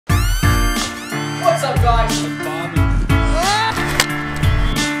up, guys?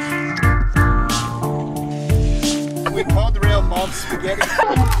 We called the rail Mom Spaghetti.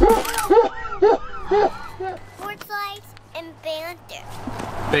 Boardslides and Banter.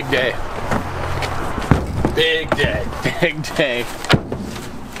 Big day. Big day. Big day.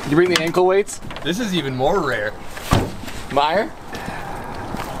 Did you bring the ankle weights? This is even more rare. Meyer?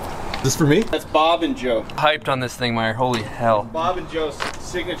 Is this for me? That's Bob and Joe. Hyped on this thing, Meyer. Holy hell. Bob and Joe's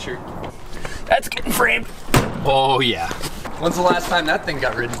signature. That's getting framed. Oh, yeah. When's the last time that thing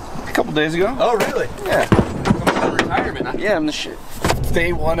got ridden? A couple days ago. Oh, really? Yeah. Coming out of retirement, huh? Yeah, I'm the shit.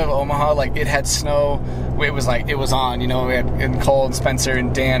 Day one of Omaha, like, it had snow. It was like, it was on, you know, we had and Cole and Spencer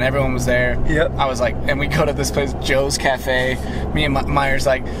and Dan, everyone was there. Yep. I was like, and we go to this place, Joe's Cafe. Me and Meyer's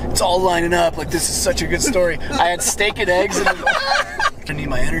like, it's all lining up, like, this is such a good story. I had steak and eggs and I need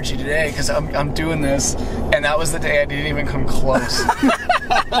my energy today because I'm doing this. And that was the day I didn't even come close.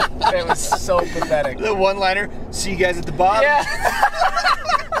 It was so pathetic. The one-liner, see you guys at the bottom. Yeah.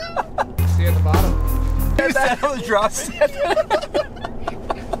 See you at the bottom. You said I was dropping.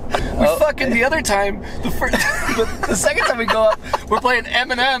 Fucking the other time, the second time we go up, we're playing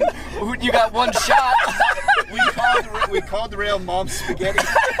Eminem. You got one shot. We called the rail Mom Spaghetti.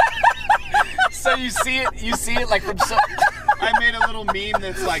 So you see it like from so. I made a little meme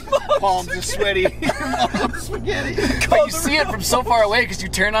that's like palms are sweaty. Mom Spaghetti. But you see it from so far away because you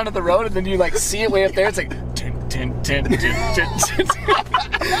turn onto the road and then you like see it way up there. It's like tin, tin, tin, tin, tin, tin.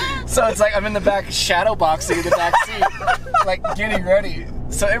 So it's like I'm in the back shadow boxing in the back seat, like getting ready.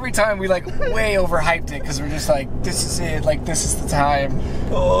 So every time we like way overhyped it because we're just like, this is it, like this is the time.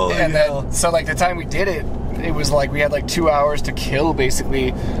 Oh, and then so like the time we did it, it was like we had like 2 hours to kill basically.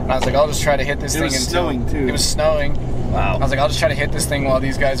 And I was like, I'll just try to hit this thing. It was snowing too. It was snowing. Wow. I was like, I'll just try to hit this thing while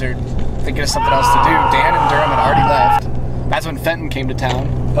these guys are thinking of something else to do. Dan and Durham had already left. That's when Fenton came to town.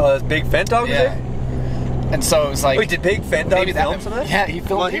 Oh, that's Big Fent Dog was there? And so it was like, wait, did Big Fent Dog film for that? Yeah, he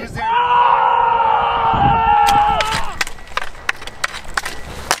filmed Well, it. he was there.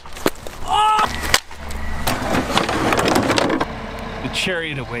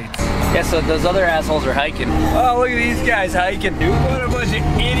 Chariot awaits. Yeah, so those other assholes are hiking. Oh, look at these guys hiking, dude. What a bunch of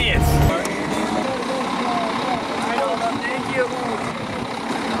idiots. Thank you.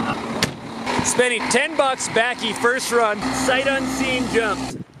 Spending $10 backy first run, sight unseen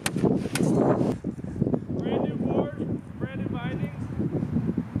jumps. Brand new board, brand new bindings.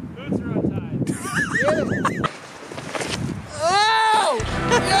 Boots are untied. Oh!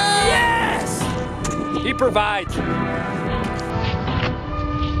 Yes! He provides.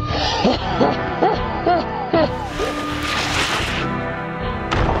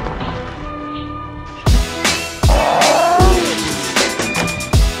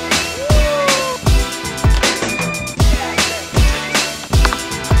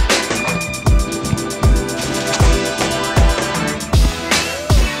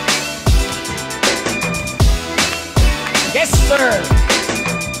 Yes, sir!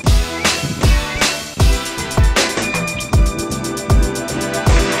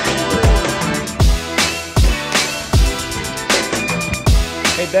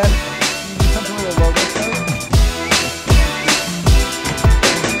 Hey Ben, can you do something with the logo code?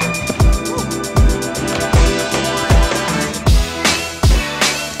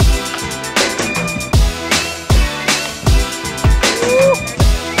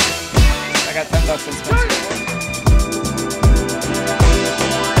 I got $10 in Spencer.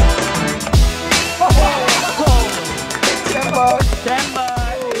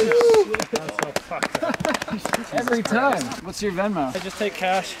 Every time. What's your Venmo? I just take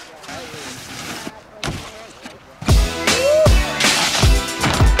cash.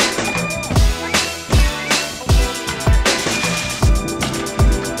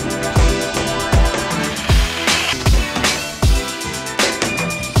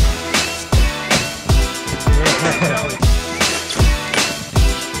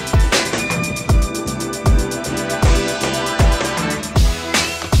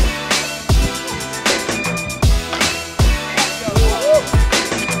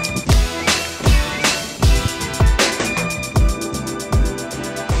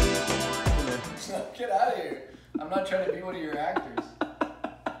 Get out of here. I'm not trying to be one of your actors.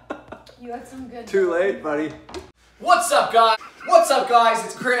 You had some good. Too late, buddy. What's up, guys? What's up, guys?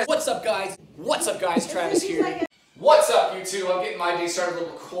 It's Chris. What's up, guys? What's up, guys? Travis here. What's up, YouTube? I'm getting my day started with a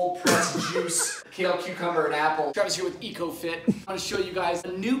little cold press juice, kale, cucumber, and apple. Travis here with EcoFit. I'm gonna show you guys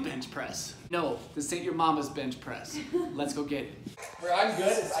a new bench press. No, this ain't your mama's bench press. Let's go get it. Where I'm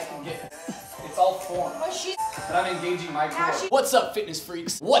good is I can get It's all form. Oh, she's... But I'm engaging my core. she- What's up, fitness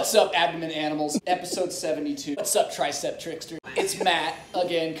freaks? What's up, abdomen animals? Episode 72. What's up, tricep trickster? It's Matt,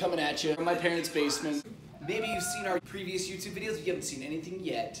 again, coming at you from my parents' basement. Maybe you've seen our previous YouTube videos, but you haven't seen anything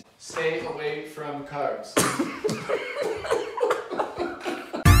yet. Stay away from carbs.